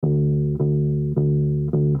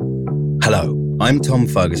Hello, I'm Tom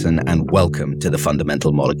Ferguson, and welcome to The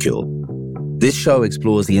Fundamental Molecule. This show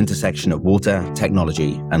explores the intersection of water,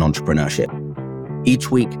 technology, and entrepreneurship. Each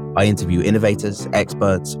week, I interview innovators,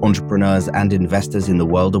 experts, entrepreneurs, and investors in the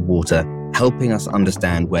world of water, helping us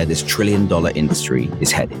understand where this trillion-dollar industry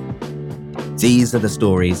is headed. These are the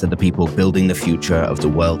stories of the people building the future of the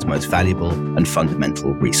world's most valuable and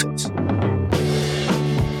fundamental resource.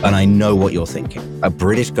 And I know what you're thinking. A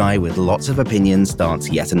British guy with lots of opinions starts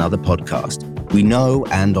yet another podcast. We know,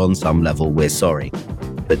 and on some level, we're sorry.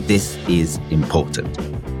 But this is important.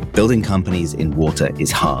 Building companies in water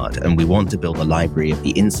is hard, and we want to build a library of the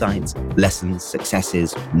insights, lessons,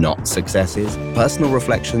 successes, not successes, personal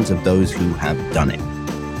reflections of those who have done it.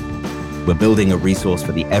 We're building a resource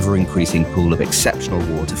for the ever-increasing pool of exceptional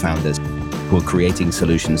water founders who are creating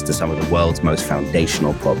solutions to some of the world's most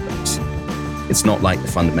foundational problems. It's not like the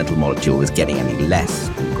fundamental molecule is getting any less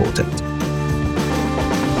important.